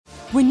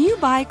When you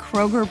buy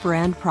Kroger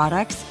brand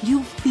products,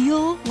 you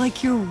feel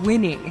like you're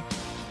winning.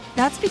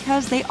 That's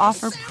because they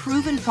offer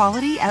proven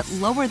quality at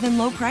lower than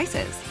low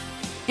prices.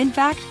 In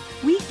fact,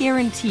 we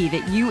guarantee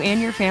that you and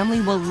your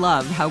family will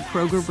love how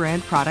Kroger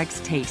brand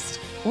products taste,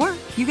 or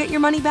you get your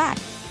money back.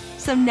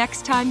 So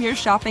next time you're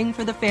shopping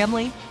for the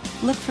family,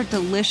 look for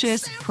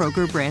delicious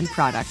Kroger brand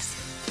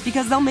products,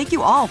 because they'll make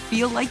you all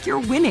feel like you're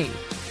winning.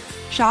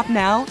 Shop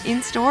now,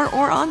 in-store,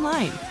 or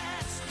online.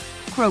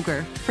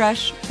 Kroger,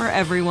 fresh for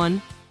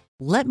everyone.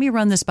 "Let me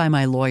run this by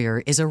my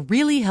lawyer" is a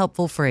really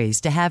helpful phrase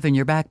to have in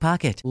your back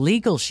pocket.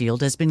 Legal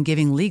Shield has been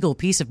giving legal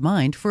peace of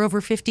mind for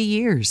over 50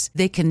 years.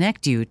 They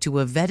connect you to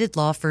a vetted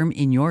law firm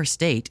in your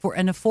state for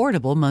an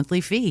affordable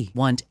monthly fee.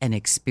 Want an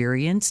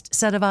experienced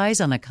set of eyes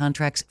on a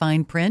contract's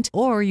fine print?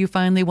 Or you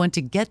finally want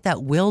to get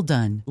that will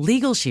done?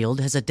 Legal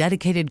Shield has a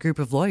dedicated group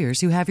of lawyers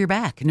who have your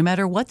back, no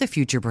matter what the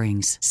future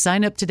brings.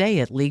 Sign up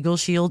today at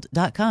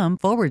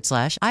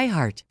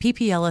LegalShield.com/iHeart.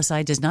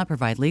 PPLSI does not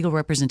provide legal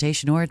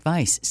representation or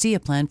advice. See a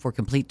plan for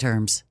complete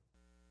terms.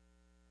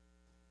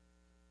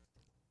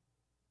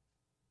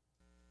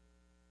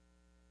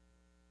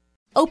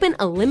 Open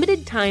a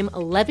limited-time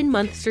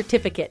 11-month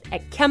certificate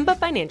at Kemba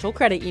Financial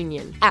Credit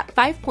Union. At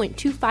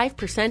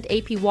 5.25%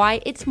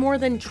 APY, it's more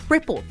than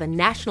triple the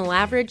national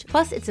average,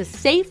 plus it's a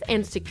safe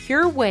and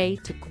secure way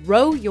to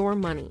grow your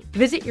money.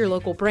 Visit your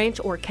local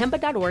branch or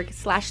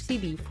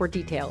kemba.org/cd for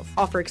details.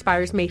 Offer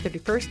expires May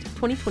 31st,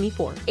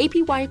 2024.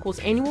 APY equals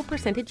annual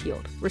percentage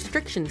yield.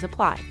 Restrictions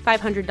apply.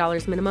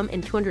 $500 minimum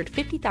and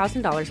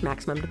 $250,000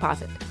 maximum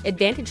deposit.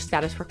 Advantage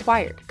status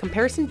required.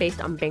 Comparison based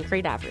on bank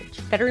rate average.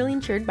 Federally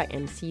insured by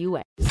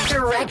NCUA.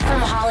 Direct from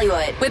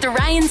Hollywood with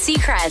Ryan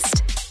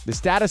Seacrest. The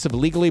status of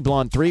Legally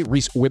Blonde 3,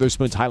 Reese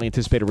Witherspoon's highly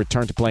anticipated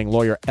return to playing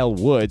lawyer Elle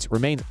Woods,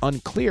 remained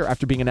unclear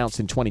after being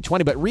announced in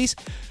 2020. But Reese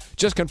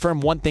just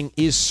confirmed one thing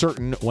is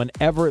certain: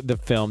 whenever the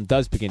film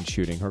does begin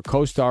shooting, her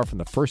co-star from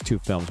the first two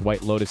films,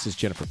 White Lotus's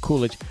Jennifer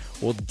Coolidge,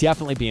 will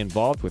definitely be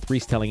involved, with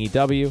Reese telling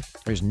EW,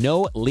 "There's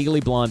no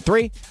Legally Blonde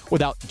 3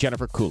 without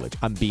Jennifer Coolidge.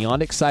 I'm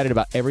beyond excited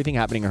about everything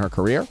happening in her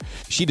career.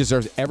 She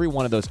deserves every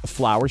one of those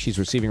flowers she's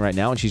receiving right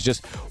now, and she's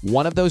just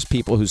one of those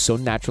people who's so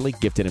naturally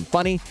gifted and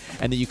funny,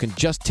 and that you can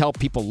just tell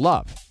people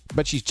love.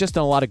 But she's just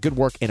done a lot of good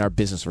work in our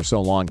business for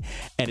so long,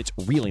 and it's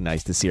really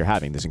nice to see her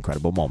having this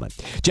incredible moment."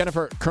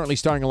 Jennifer currently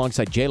starring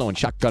alongside J-Lo in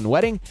Shotgun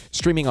Wedding,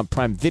 streaming on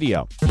Prime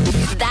Video.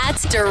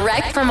 That's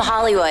direct from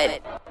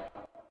Hollywood.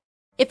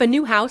 If a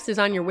new house is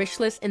on your wish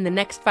list in the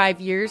next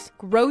 5 years,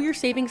 grow your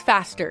savings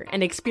faster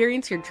and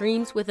experience your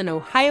dreams with an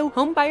Ohio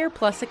Homebuyer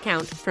Plus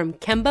account from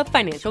Kemba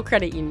Financial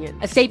Credit Union.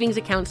 A savings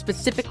account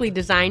specifically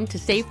designed to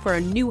save for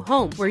a new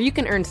home, where you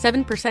can earn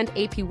 7%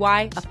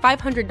 APY, a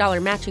 $500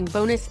 matching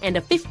bonus, and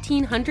a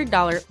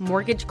 $1,500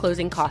 mortgage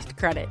closing cost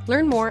credit.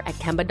 Learn more at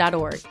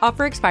Kemba.org.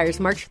 Offer expires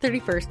March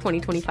 31st,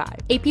 2025.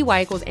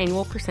 APY equals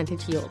annual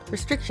percentage yield.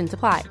 Restrictions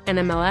apply.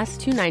 NMLS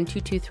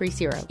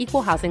 292230.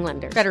 Equal housing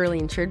lender. Federally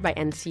insured by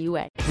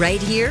NCUA.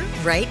 Right here,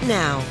 right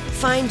now.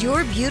 Find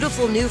your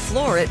beautiful new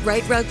floor at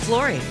Right Rug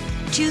Flooring.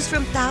 Choose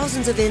from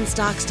thousands of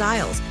in-stock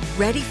styles,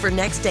 ready for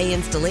next day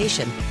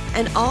installation,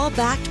 and all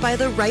backed by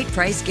the right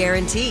price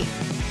guarantee.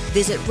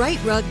 Visit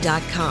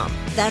rightrug.com.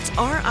 That's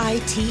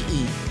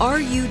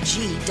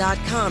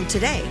RITERUG.com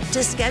today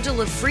to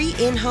schedule a free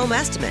in-home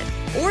estimate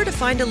or to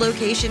find a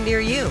location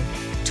near you.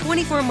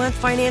 24-month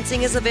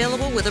financing is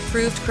available with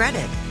approved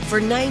credit. For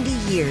 90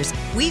 years,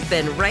 we've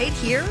been right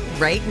here,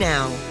 right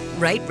now.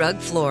 Right Rug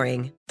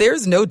Flooring.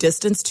 There's no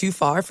distance too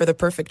far for the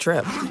perfect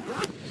trip.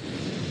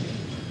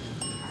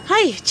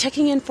 Hi,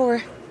 checking in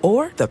for...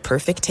 Or the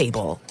perfect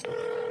table.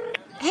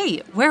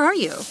 Hey, where are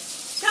you?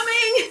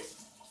 Coming!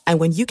 And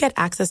when you get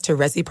access to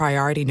Resi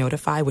Priority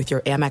Notify with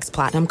your Amex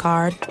Platinum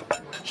card...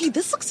 Hey,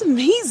 this looks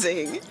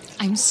amazing.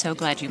 I'm so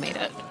glad you made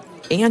it.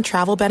 And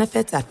travel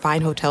benefits at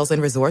fine hotels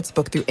and resorts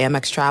booked through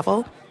Amex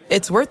Travel,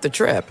 it's worth the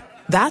trip.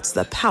 That's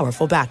the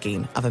powerful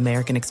backing of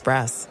American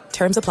Express.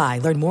 Terms apply.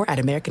 Learn more at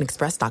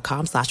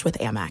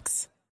americanexpress.com/withAmex.